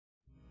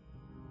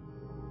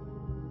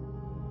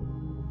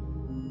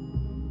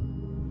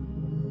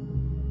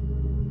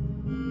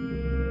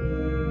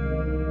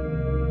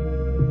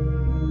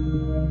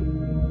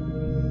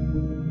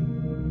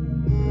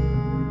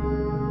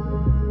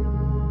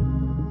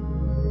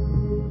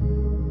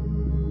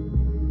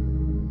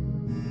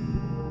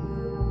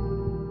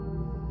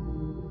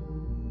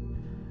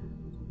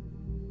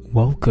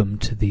Welcome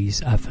to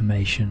these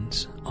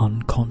affirmations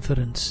on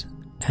confidence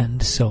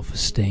and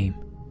self-esteem.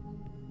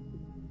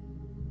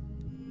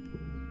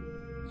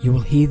 You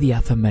will hear the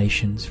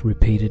affirmations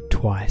repeated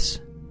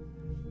twice,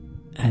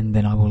 and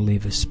then I will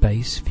leave a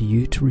space for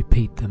you to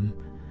repeat them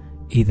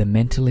either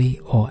mentally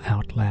or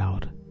out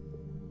loud.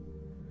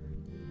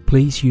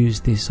 Please use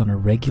this on a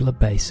regular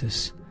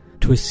basis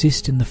to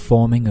assist in the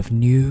forming of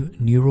new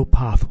neural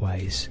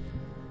pathways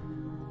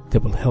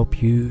that will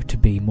help you to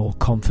be more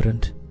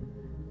confident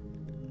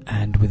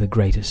and with a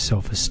greater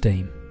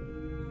self-esteem.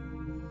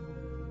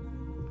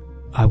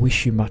 I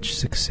wish you much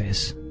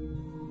success.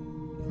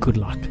 Good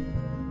luck.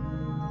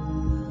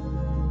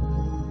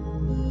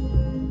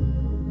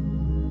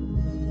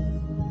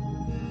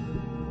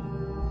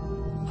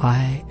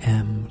 I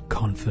am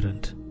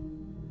confident.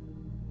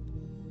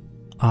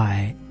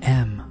 I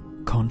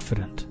am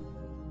confident.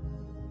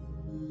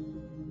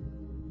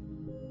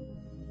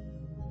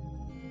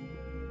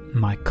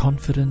 My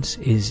confidence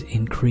is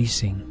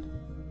increasing.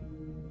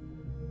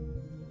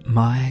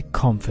 My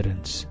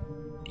confidence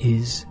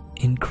is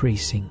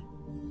increasing.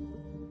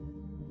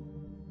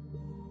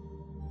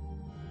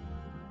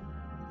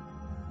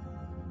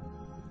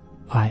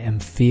 I am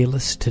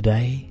fearless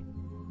today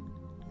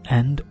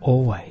and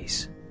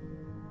always.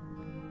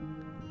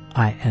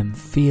 I am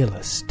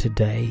fearless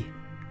today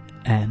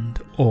and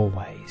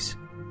always.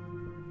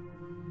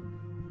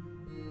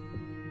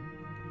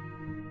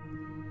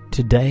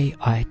 Today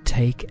I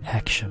take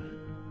action.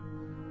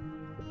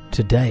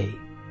 Today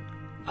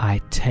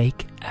I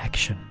take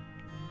action.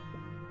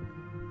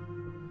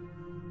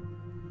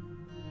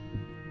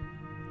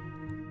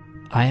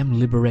 I am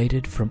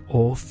liberated from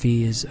all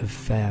fears of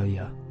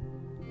failure.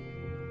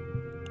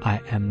 I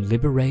am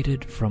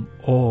liberated from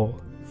all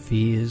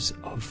fears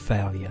of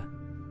failure.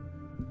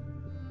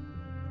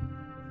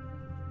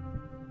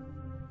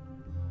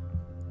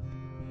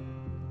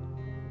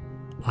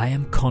 I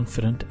am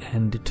confident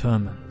and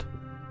determined.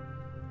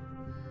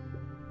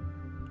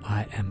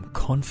 I am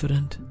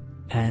confident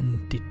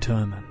and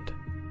determined.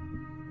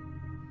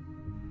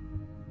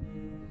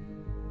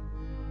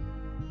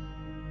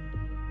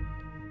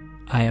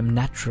 I am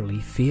naturally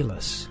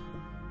fearless.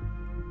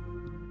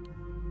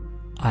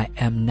 I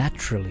am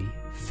naturally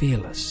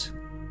fearless.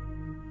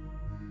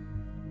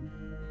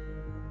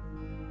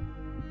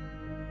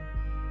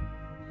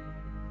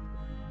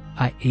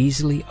 I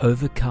easily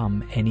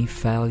overcome any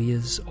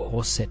failures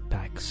or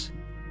setbacks.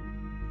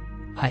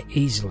 I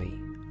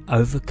easily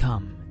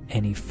overcome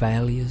any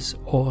failures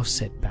or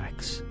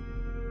setbacks.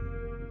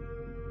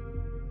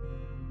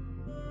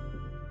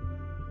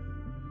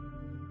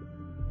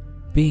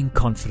 Being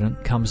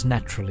confident comes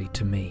naturally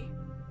to me.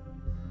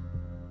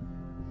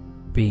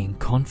 Being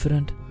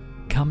confident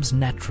comes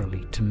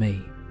naturally to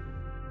me.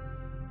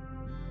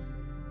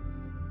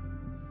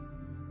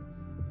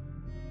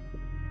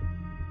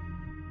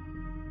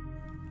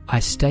 I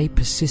stay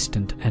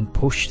persistent and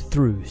push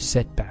through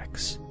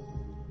setbacks.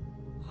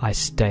 I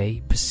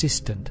stay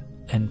persistent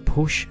and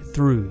push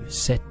through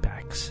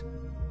setbacks.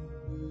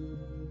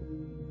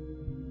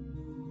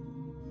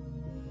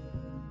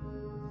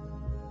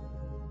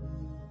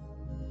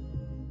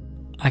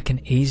 I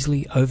can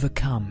easily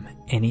overcome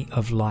any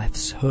of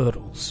life's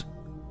hurdles.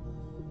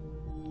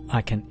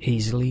 I can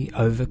easily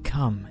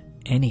overcome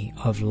any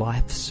of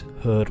life's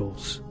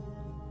hurdles.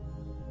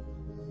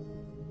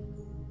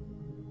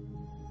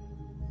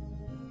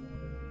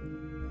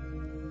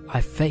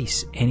 I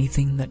face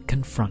anything that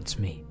confronts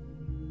me.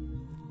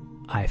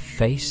 I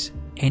face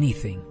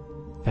anything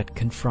that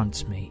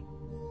confronts me.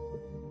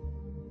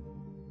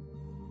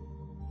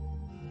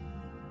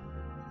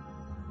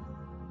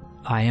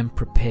 I am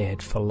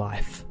prepared for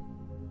life.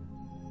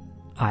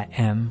 I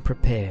am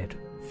prepared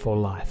for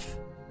life.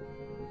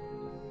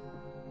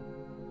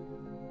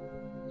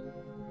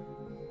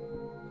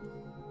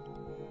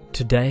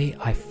 Today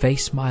I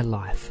face my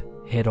life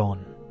head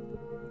on.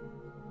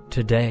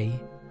 Today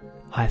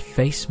I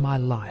face my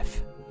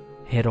life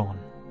head on.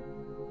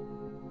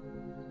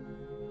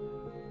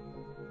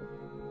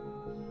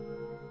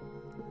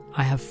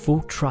 I have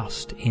full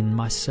trust in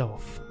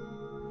myself.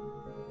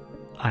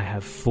 I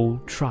have full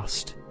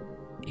trust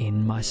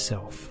in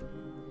myself.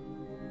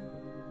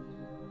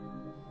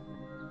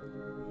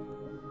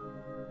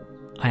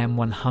 I am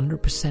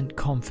 100%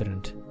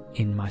 confident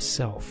in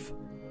myself.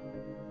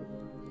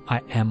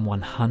 I am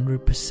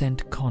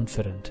 100%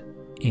 confident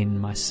in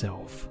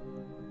myself.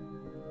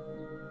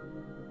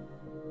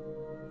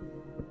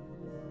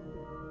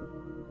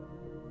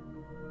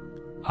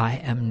 I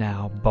am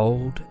now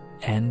bold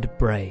and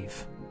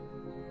brave.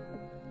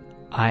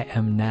 I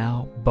am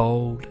now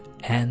bold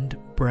and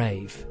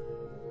brave.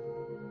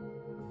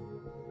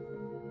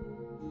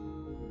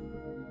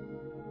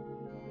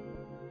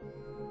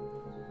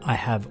 I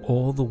have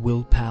all the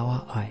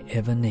willpower I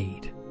ever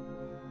need.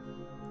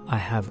 I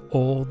have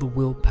all the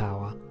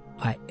willpower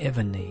I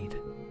ever need.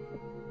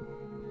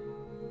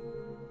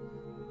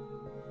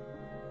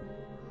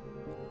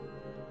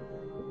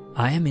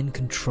 I am in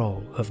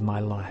control of my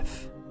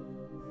life.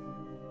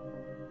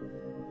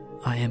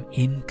 I am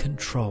in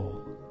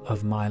control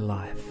of my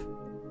life.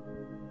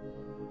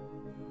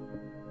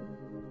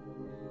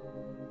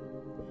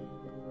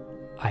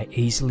 I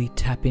easily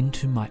tap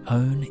into my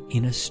own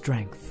inner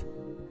strength.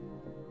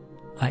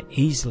 I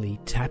easily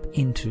tap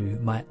into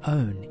my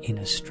own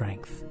inner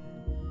strength.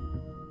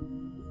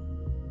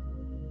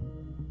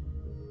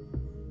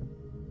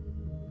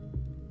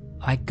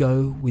 I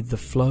go with the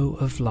flow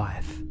of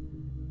life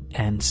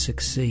and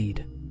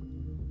succeed.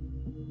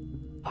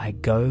 I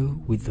go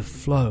with the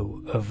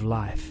flow of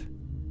life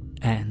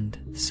and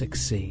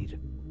succeed.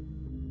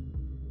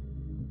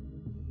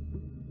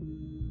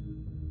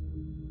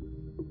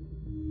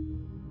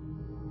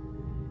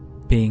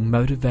 Being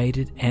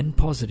motivated and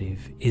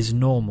positive is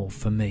normal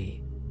for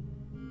me.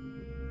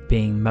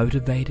 Being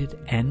motivated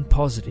and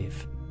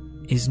positive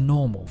is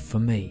normal for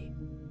me.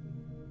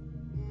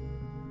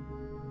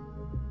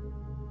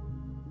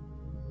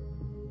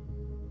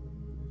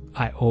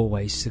 I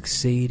always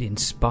succeed in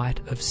spite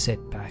of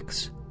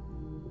setbacks.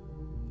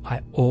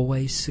 I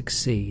always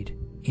succeed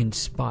in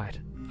spite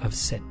of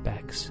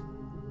setbacks.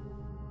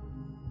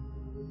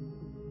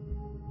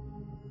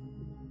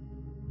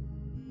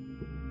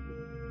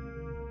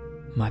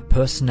 My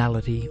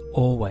personality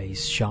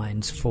always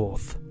shines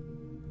forth.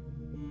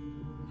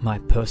 My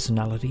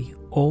personality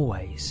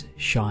always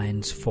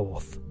shines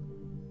forth.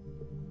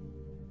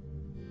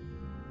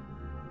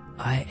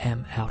 I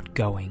am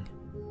outgoing.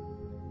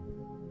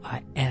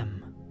 I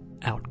am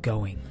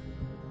outgoing.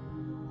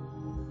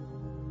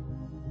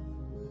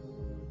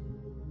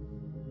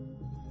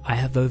 I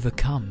have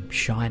overcome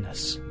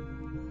shyness.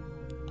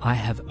 I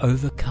have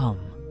overcome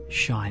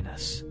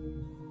shyness.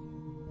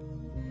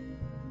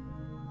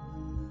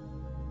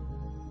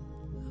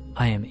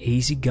 I am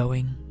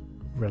easygoing,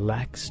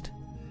 relaxed,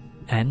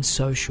 and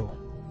social.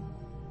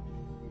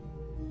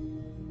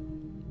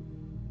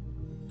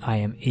 I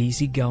am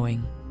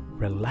easygoing,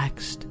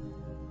 relaxed,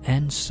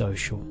 and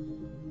social.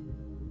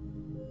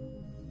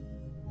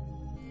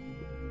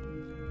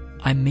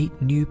 I meet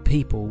new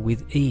people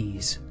with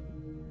ease.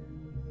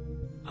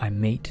 I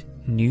meet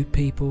new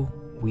people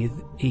with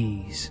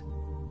ease.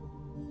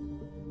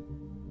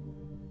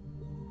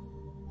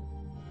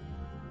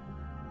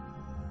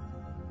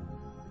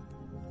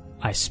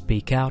 I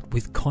speak out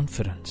with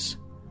confidence.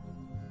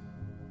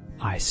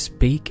 I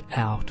speak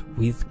out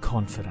with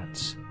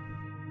confidence.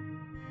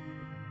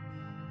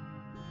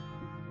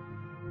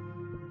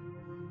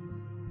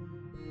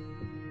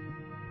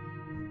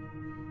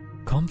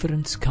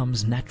 Confidence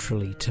comes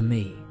naturally to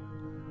me.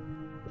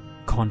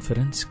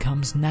 Confidence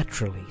comes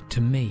naturally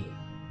to me.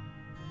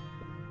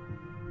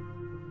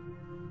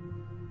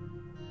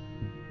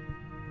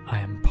 I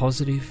am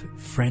positive,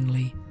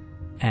 friendly,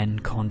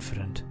 and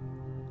confident.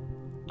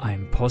 I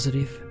am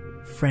positive,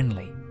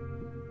 friendly,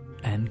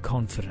 and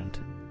confident.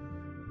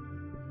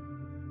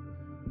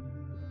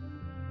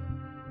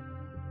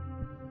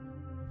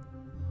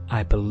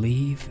 I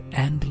believe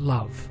and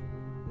love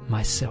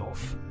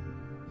myself.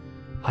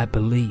 I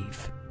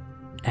believe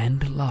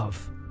and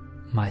love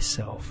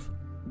myself.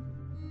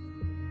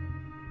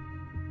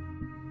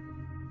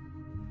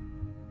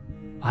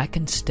 I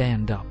can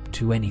stand up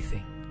to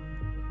anything.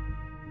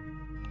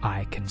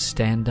 I can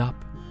stand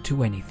up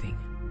to anything.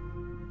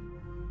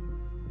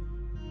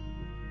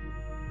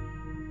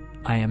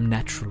 I am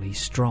naturally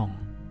strong.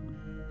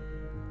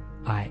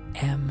 I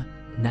am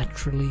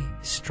naturally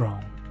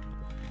strong.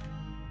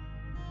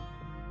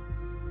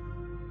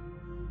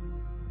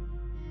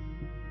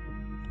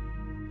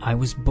 I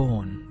was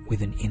born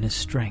with an inner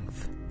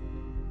strength.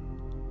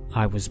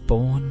 I was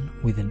born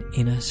with an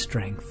inner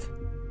strength.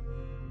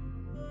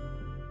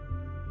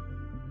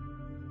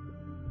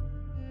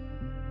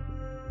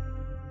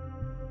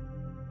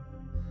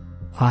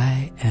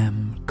 I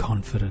am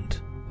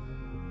confident.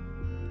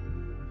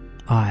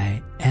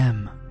 I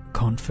am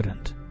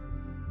confident.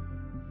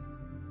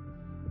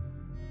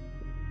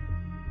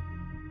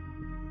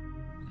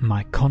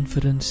 My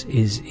confidence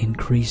is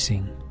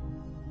increasing.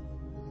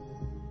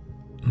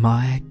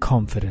 My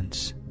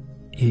confidence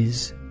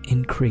is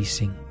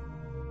increasing.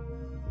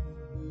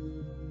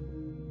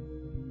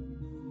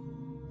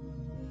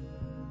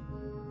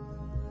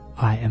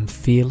 I am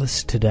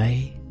fearless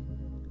today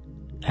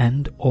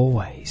and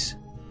always.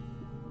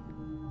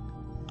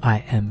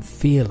 I am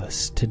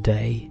fearless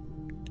today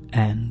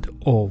and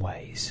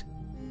always.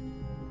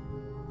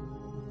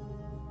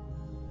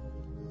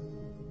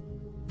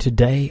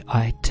 Today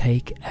I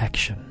take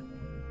action.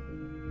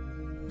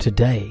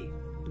 Today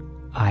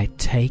I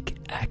take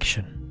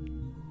action.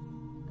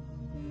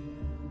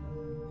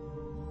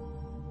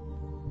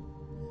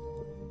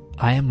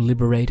 I am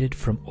liberated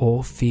from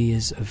all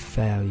fears of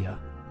failure.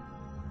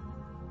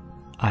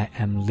 I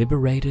am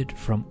liberated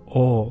from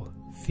all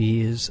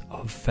fears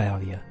of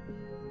failure.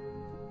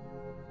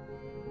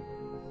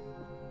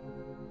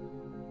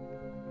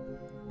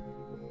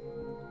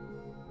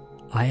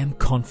 I am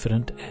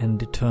confident and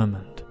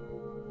determined.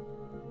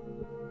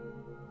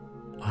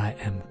 I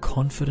am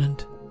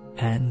confident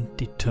and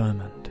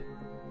determined.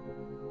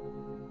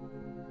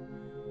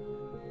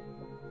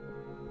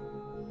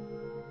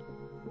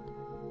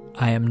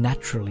 I am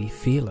naturally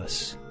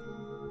fearless.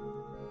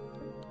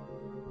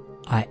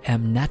 I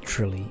am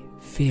naturally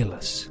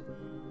fearless.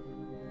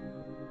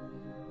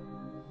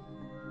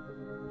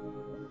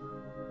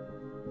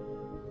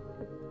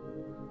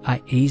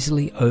 I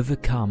easily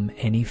overcome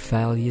any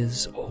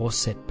failures or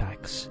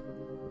setbacks.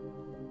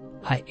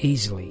 I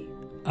easily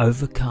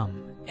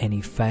overcome any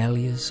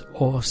failures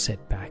or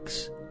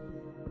setbacks.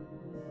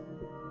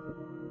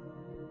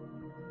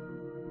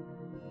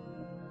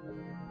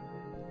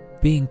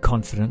 Being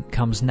confident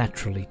comes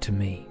naturally to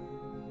me.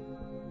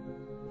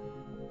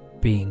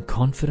 Being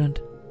confident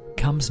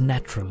comes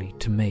naturally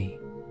to me.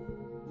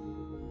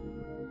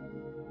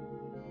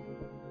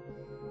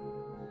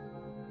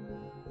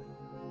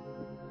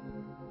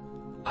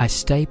 I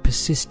stay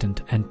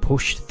persistent and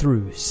push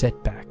through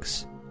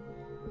setbacks.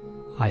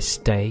 I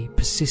stay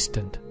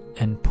persistent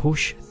and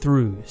push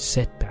through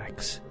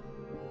setbacks.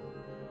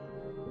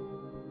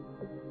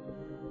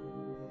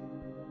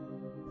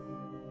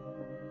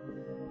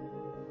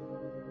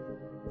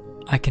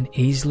 I can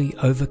easily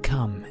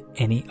overcome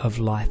any of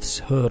life's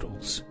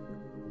hurdles.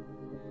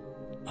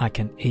 I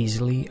can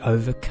easily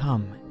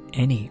overcome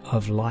any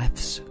of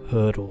life's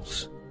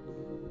hurdles.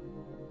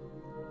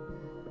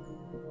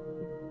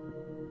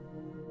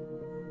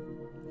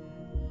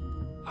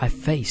 I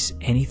face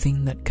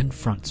anything that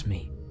confronts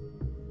me.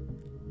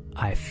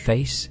 I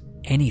face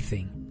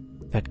anything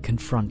that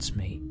confronts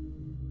me.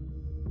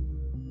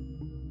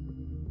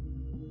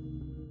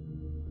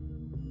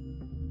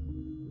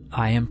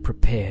 I am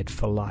prepared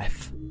for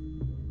life.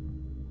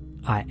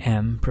 I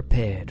am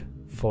prepared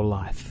for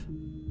life.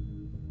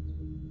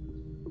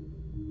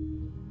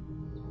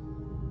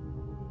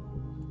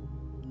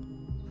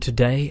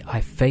 Today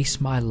I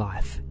face my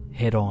life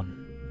head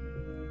on.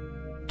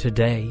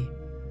 Today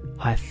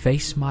I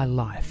face my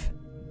life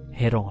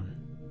head on.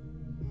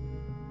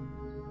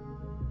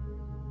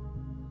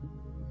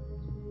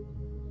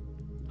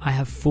 I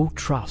have full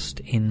trust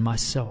in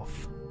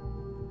myself.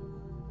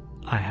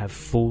 I have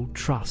full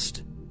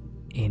trust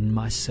in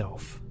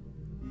myself.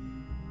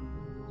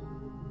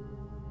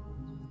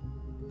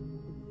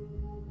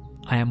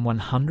 I am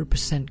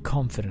 100%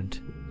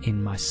 confident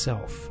in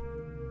myself.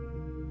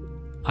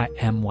 I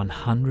am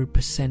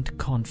 100%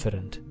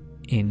 confident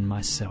in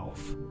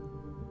myself.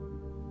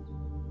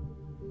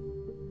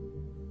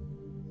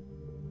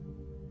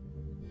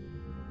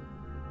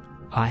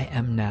 I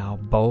am now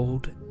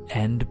bold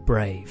and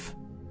brave.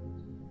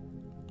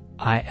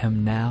 I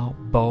am now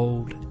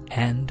bold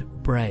and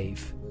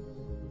brave.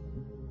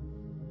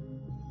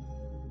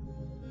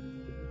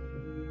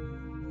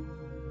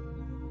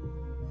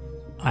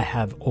 I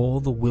have all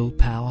the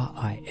willpower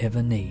I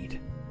ever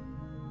need.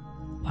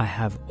 I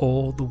have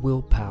all the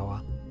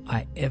willpower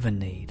I ever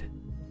need.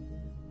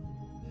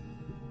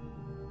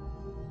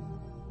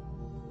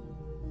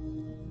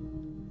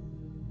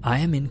 I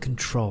am in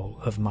control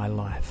of my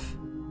life.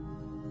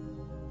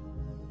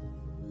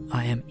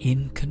 I am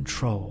in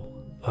control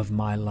of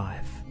my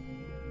life.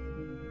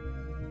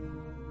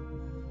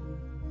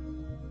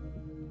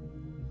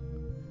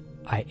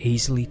 I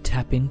easily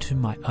tap into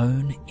my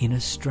own inner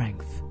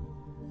strength.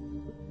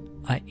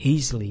 I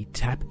easily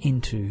tap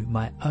into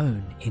my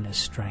own inner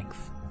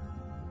strength.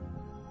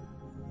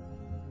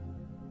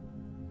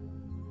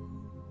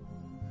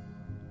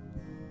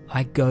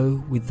 I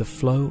go with the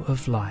flow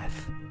of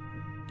life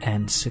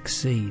and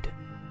succeed.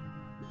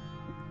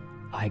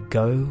 I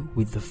go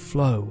with the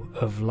flow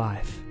of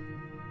life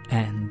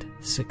and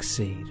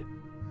succeed.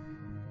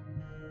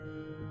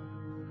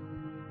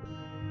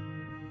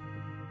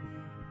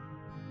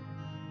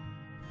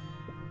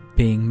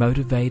 Being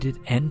motivated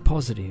and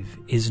positive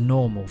is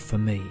normal for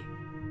me.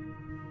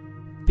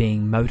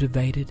 Being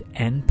motivated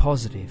and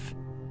positive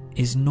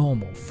is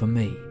normal for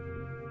me.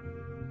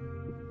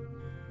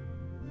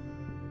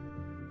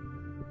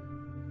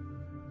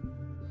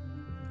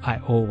 I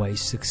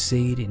always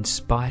succeed in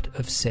spite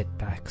of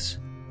setbacks.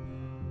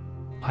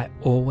 I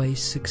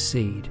always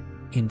succeed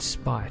in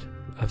spite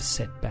of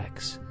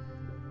setbacks.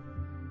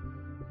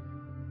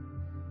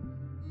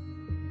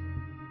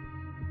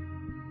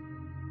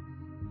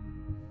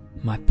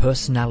 My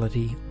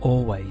personality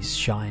always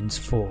shines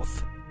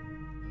forth.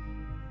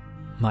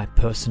 My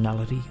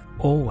personality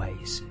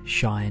always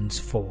shines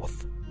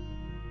forth.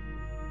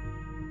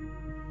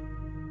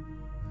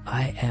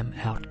 I am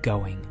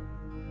outgoing.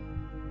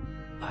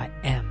 I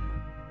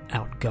am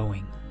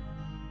outgoing.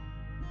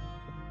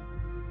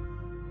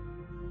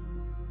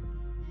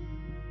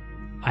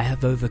 I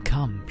have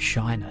overcome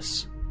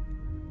shyness.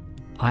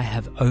 I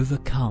have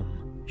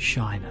overcome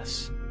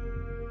shyness.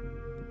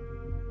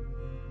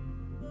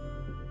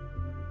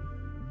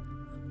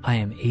 I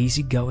am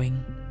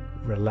easygoing,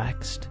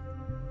 relaxed,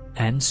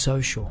 and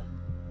social.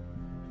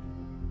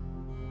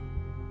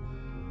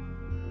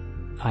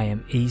 I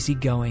am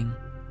easygoing,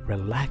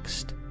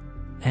 relaxed,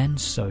 and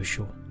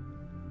social.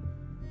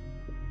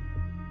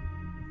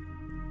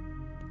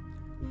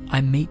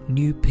 I meet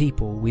new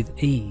people with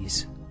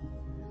ease.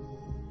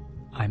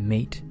 I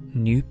meet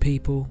new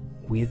people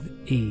with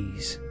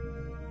ease.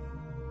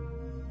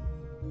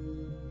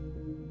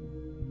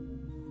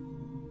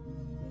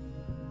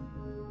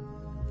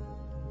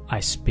 I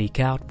speak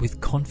out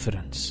with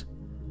confidence.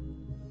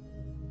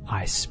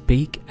 I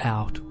speak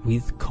out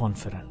with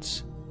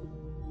confidence.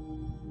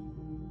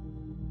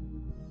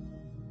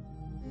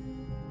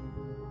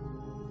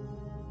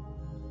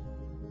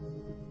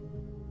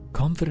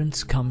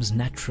 Confidence comes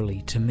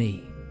naturally to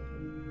me.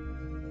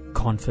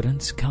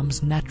 Confidence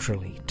comes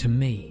naturally to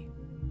me.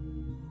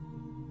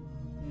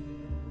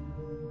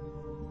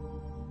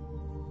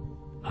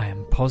 I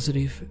am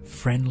positive,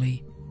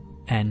 friendly,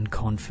 and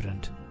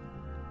confident.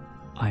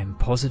 I am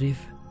positive,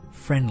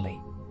 friendly,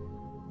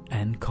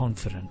 and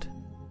confident.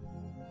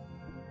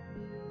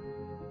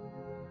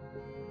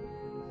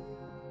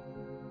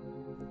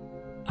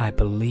 I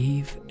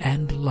believe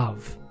and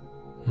love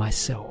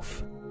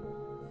myself.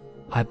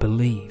 I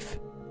believe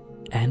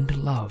and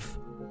love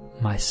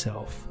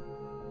myself.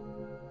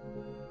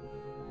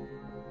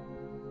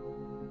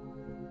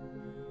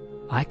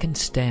 I can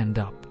stand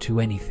up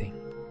to anything.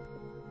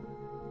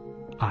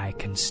 I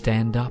can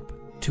stand up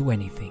to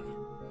anything.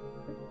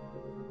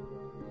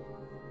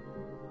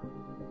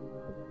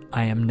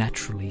 I am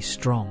naturally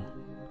strong.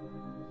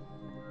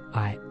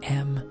 I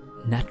am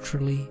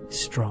naturally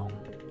strong.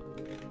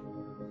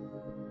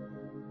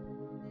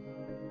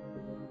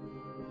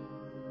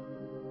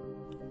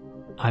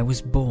 I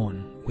was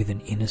born with an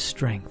inner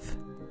strength.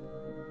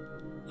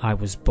 I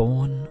was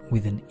born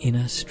with an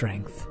inner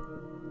strength.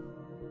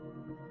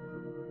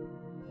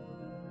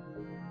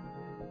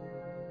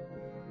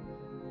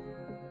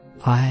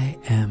 I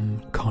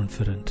am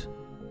confident.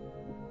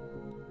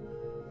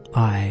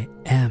 I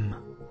am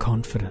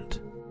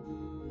confident.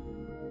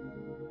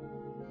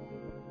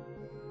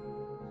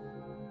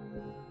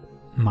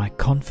 My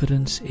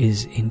confidence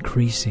is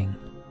increasing.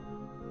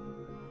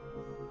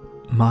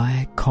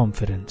 My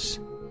confidence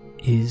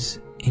is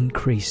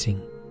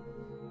increasing.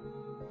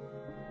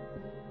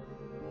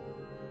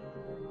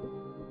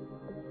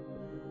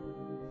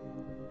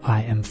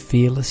 I am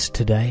fearless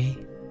today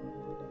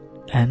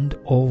and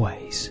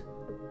always.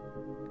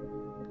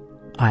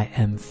 I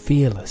am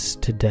fearless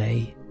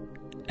today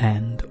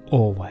and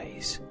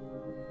always.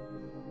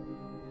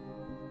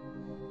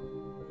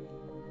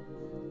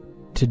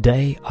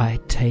 Today I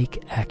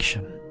take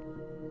action.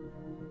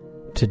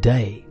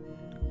 Today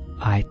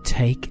I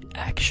take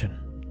action.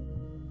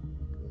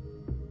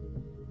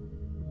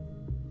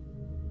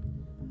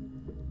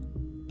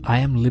 I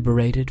am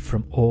liberated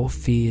from all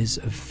fears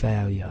of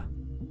failure.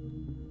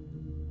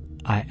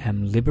 I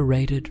am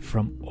liberated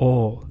from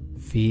all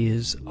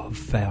fears of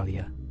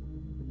failure.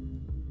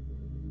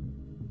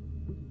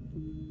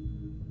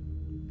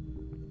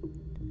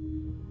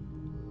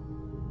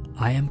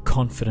 I am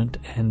confident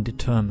and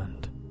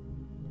determined.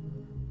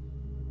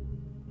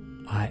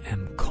 I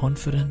am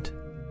confident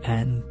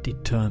and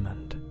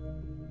determined.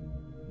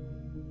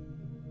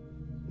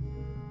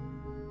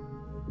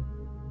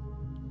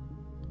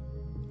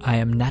 I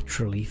am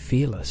naturally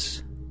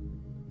fearless.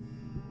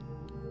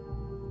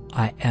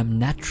 I am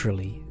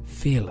naturally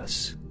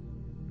fearless.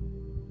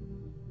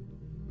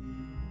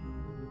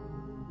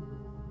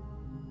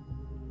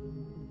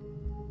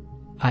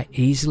 I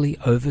easily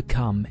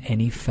overcome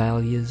any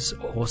failures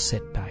or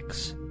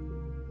setbacks.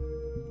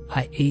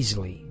 I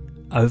easily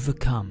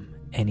overcome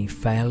any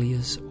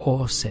failures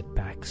or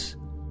setbacks.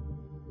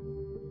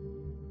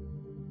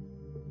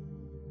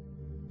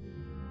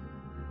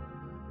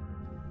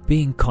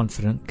 Being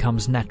confident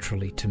comes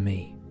naturally to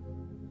me.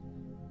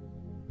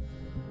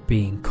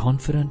 Being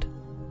confident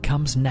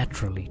comes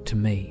naturally to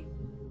me.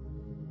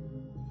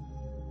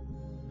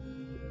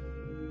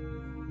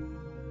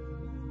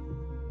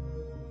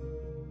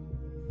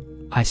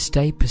 I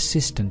stay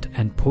persistent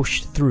and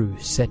push through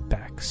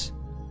setbacks.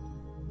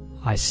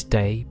 I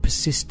stay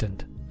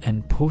persistent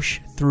and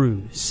push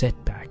through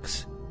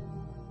setbacks.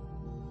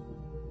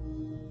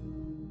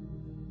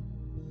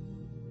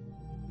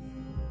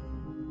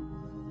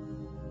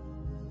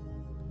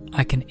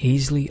 I can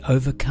easily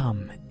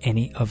overcome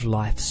any of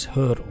life's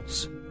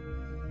hurdles.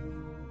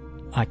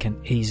 I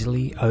can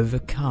easily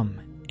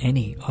overcome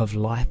any of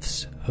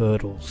life's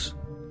hurdles.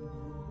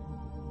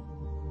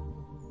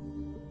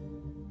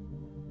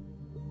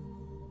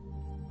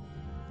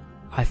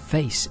 I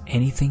face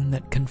anything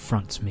that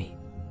confronts me.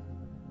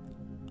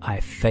 I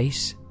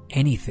face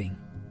anything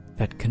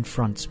that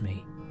confronts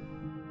me.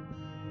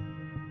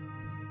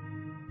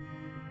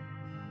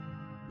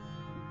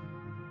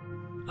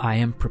 I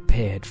am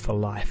prepared for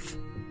life.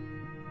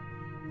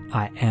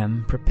 I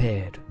am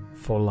prepared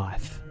for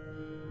life.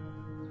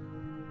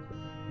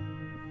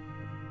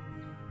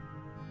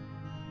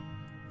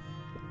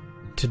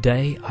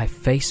 Today I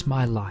face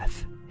my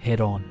life head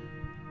on.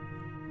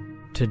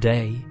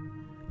 Today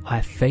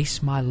I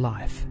face my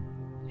life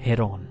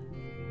head on.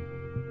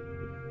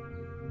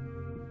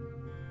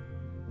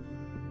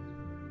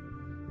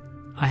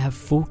 I have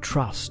full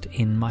trust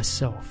in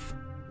myself.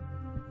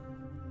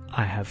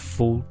 I have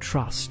full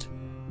trust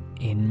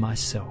in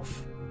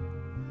myself.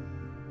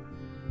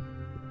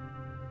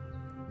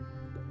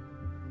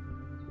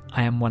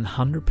 I am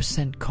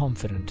 100%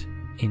 confident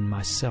in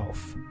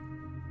myself.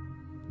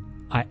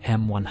 I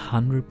am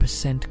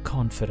 100%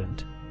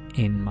 confident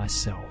in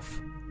myself.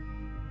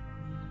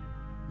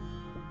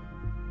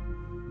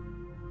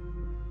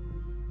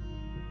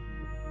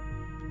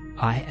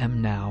 I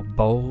am now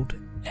bold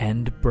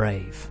and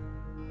brave.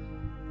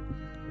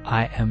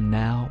 I am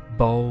now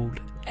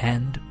bold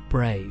and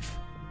brave.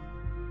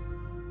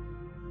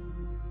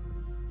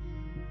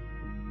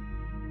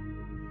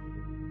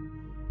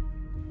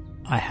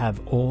 I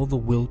have all the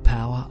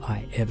willpower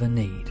I ever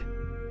need.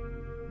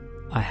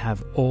 I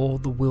have all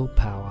the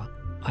willpower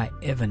I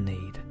ever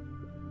need.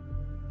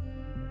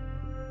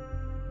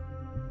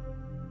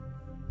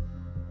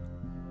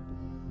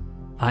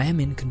 I am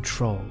in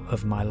control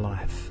of my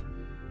life.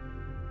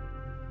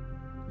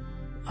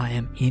 I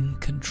am in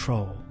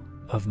control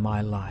of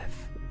my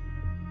life.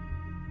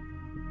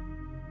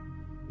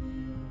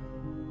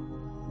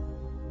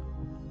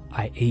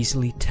 I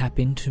easily tap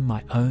into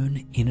my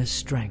own inner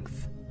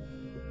strength.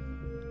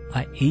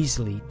 I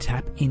easily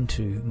tap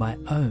into my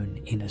own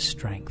inner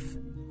strength.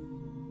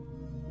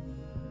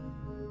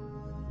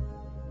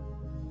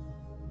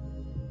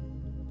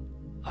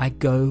 I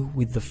go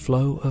with the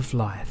flow of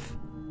life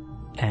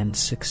and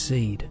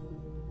succeed.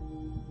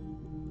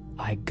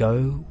 I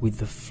go with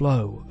the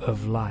flow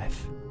of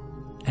life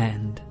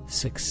and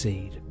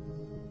succeed.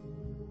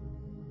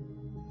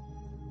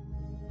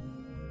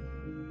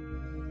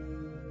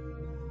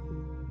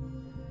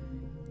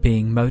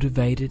 Being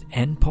motivated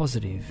and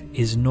positive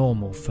is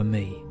normal for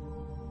me.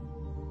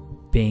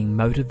 Being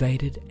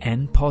motivated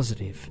and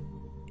positive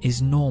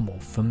is normal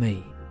for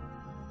me.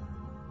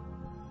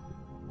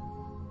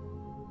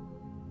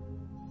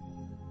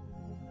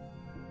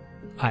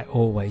 I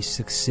always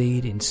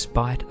succeed in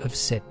spite of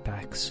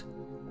setbacks.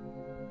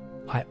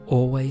 I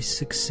always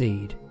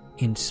succeed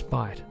in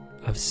spite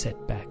of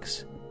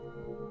setbacks.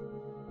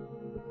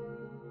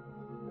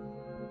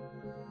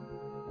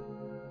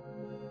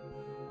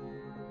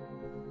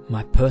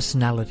 My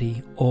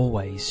personality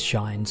always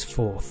shines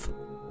forth.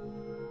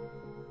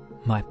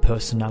 My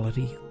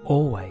personality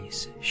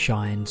always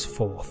shines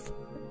forth.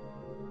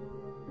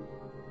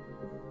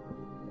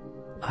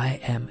 I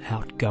am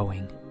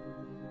outgoing.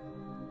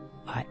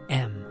 I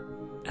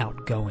am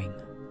outgoing.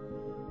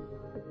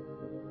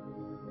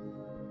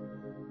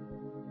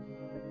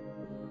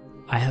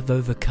 I have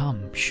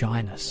overcome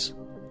shyness.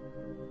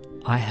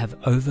 I have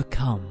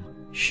overcome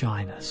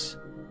shyness.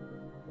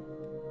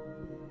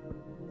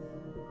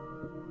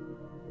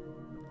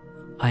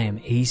 I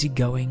am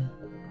easygoing,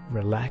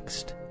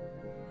 relaxed,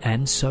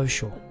 and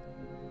social.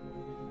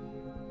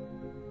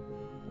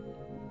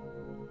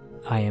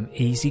 I am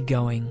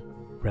easygoing,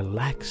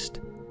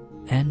 relaxed,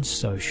 and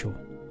social.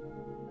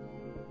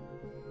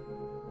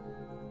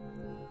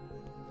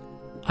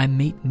 I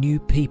meet new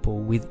people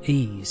with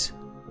ease.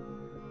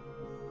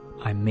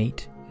 I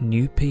meet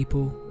new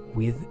people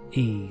with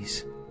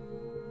ease.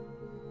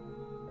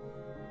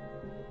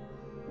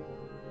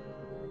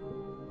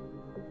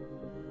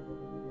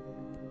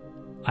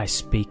 I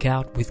speak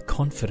out with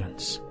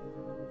confidence.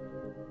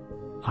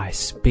 I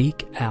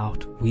speak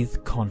out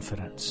with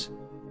confidence.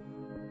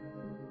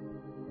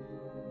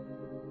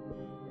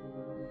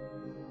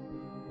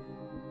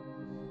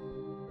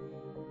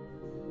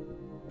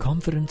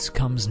 Confidence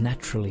comes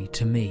naturally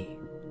to me.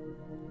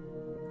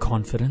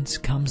 Confidence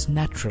comes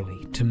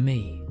naturally to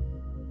me.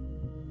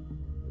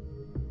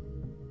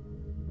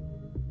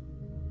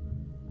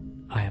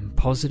 I am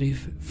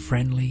positive,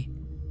 friendly,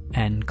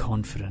 and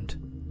confident.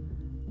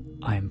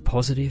 I am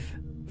positive,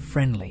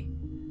 friendly,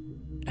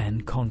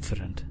 and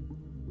confident.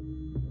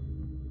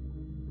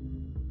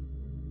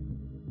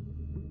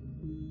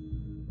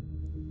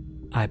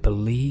 I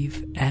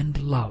believe and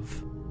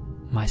love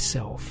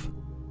myself.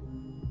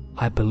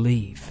 I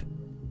believe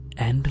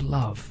and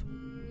love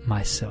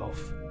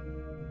myself.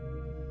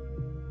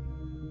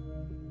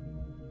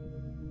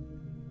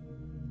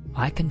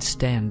 I can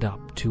stand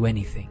up to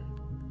anything.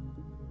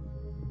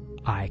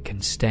 I can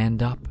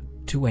stand up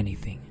to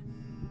anything.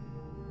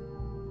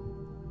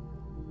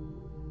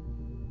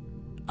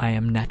 I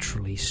am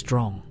naturally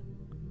strong.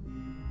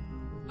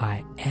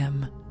 I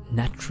am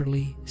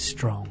naturally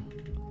strong.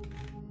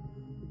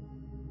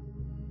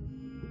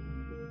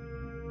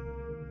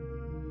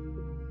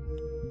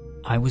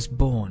 I was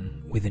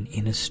born with an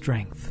inner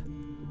strength.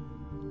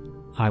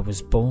 I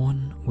was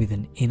born with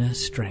an inner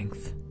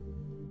strength.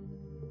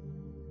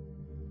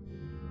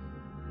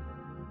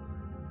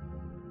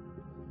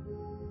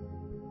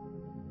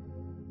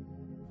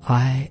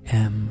 I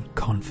am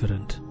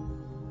confident.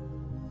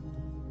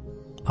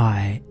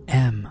 I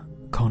am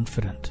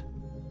confident.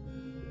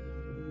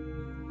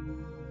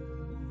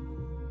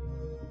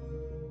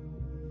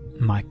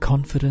 My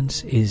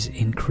confidence is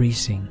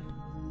increasing.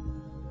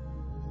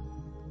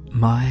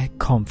 My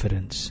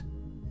confidence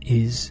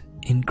is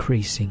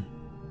increasing.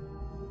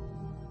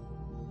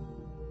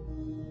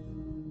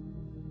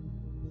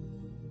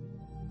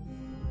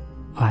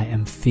 I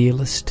am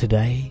fearless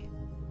today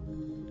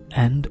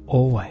and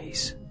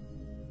always.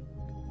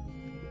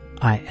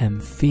 I am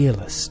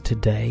fearless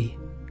today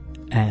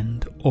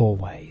and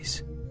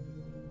always.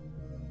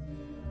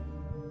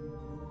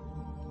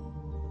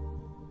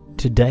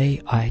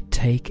 Today I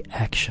take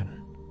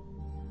action.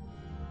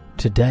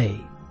 Today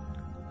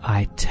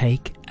I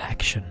take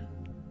action.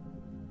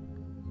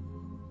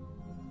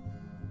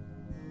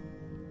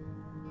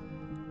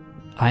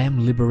 I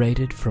am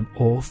liberated from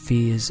all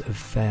fears of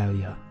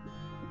failure.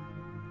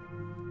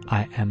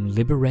 I am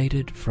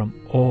liberated from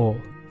all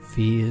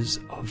fears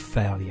of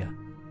failure.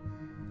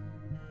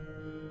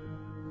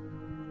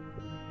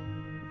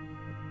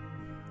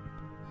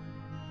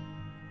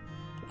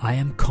 I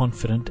am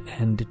confident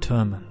and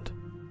determined.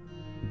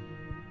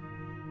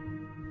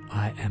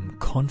 I am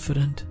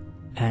confident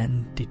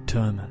and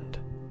determined.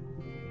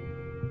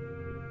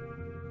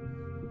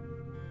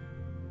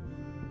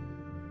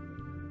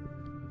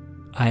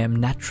 I am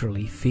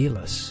naturally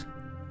fearless.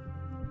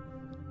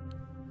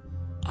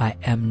 I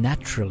am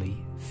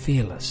naturally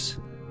fearless.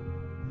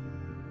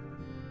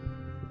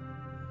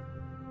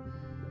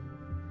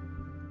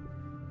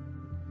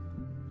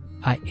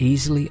 I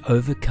easily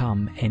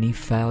overcome any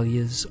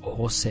failures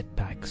or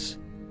setbacks.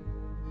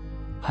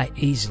 I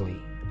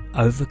easily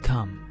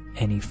overcome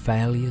any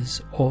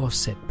failures or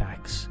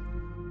setbacks.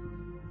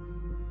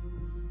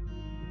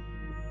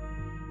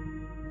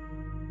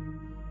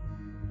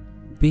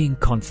 Being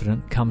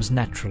confident comes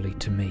naturally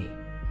to me.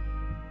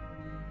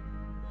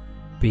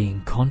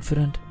 Being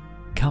confident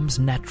comes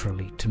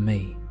naturally to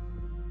me.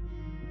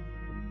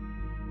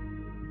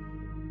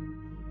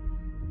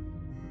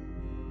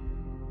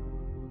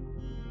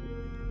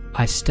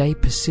 I stay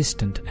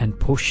persistent and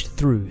push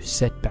through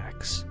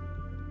setbacks.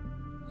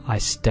 I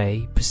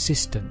stay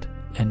persistent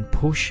and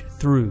push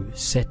through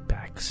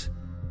setbacks.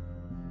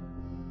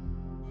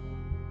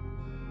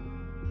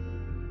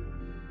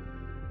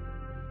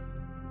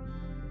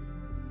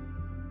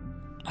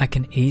 I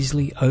can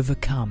easily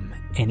overcome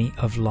any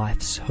of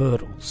life's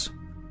hurdles.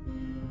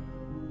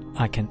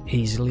 I can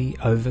easily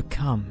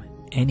overcome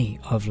any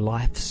of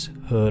life's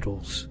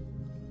hurdles.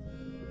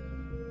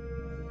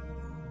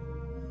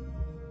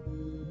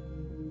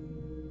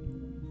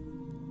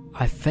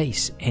 I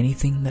face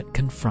anything that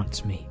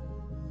confronts me.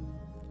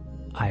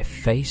 I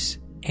face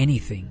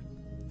anything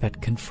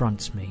that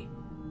confronts me.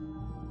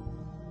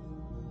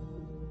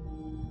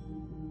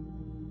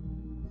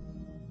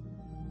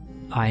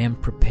 I am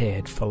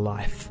prepared for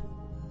life.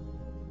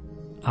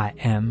 I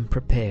am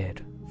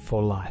prepared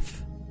for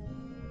life.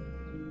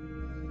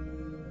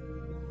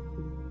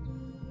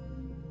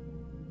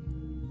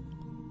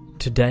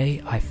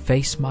 Today I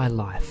face my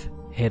life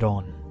head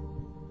on.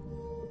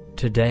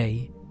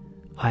 Today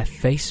I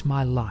face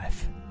my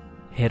life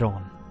head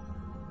on.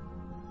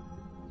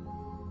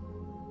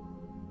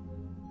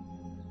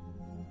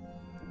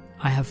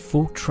 I have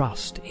full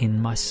trust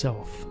in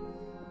myself.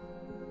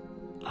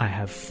 I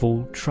have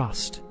full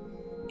trust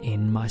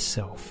in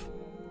myself.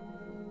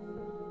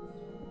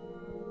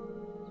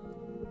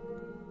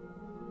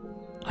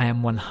 I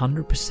am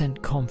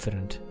 100%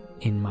 confident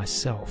in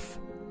myself.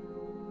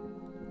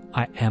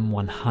 I am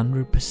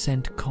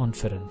 100%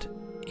 confident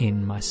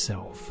in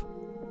myself.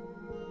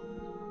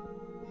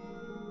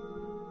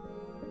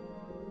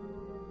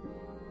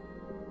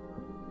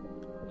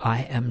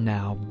 I am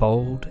now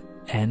bold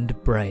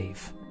and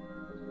brave.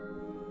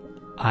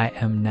 I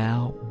am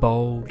now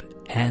bold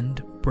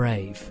and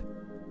brave.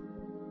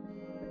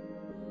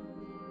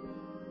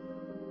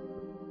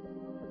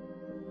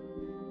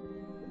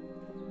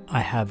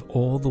 I have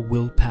all the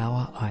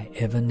willpower I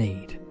ever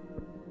need.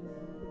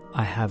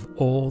 I have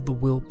all the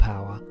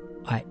willpower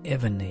I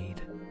ever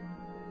need.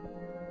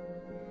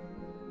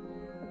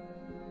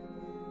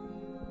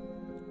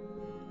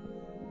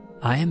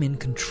 I am in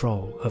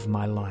control of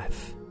my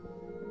life.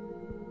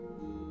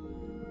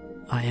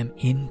 I am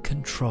in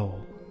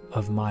control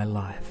of my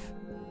life.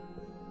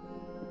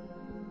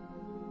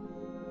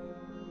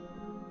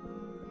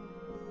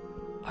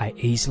 I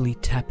easily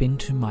tap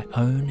into my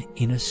own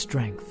inner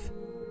strength.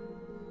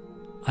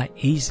 I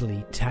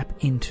easily tap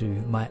into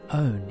my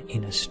own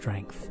inner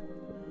strength.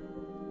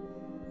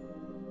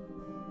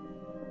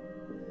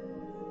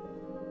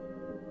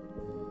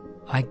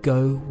 I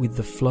go with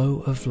the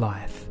flow of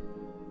life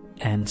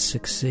and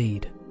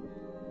succeed.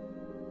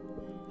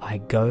 I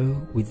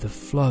go with the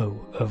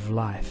flow of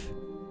life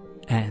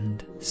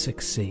and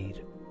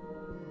succeed.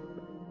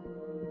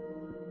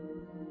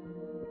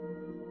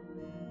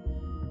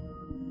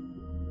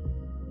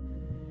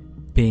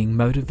 Being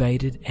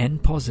motivated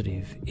and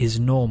positive is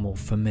normal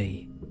for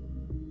me.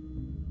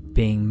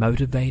 Being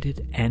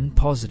motivated and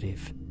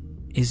positive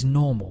is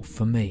normal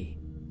for me.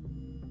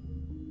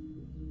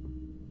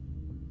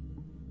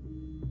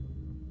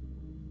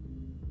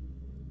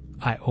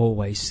 I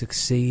always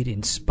succeed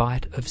in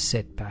spite of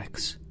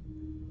setbacks.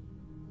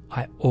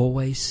 I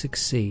always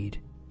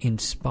succeed in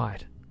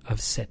spite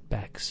of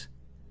setbacks.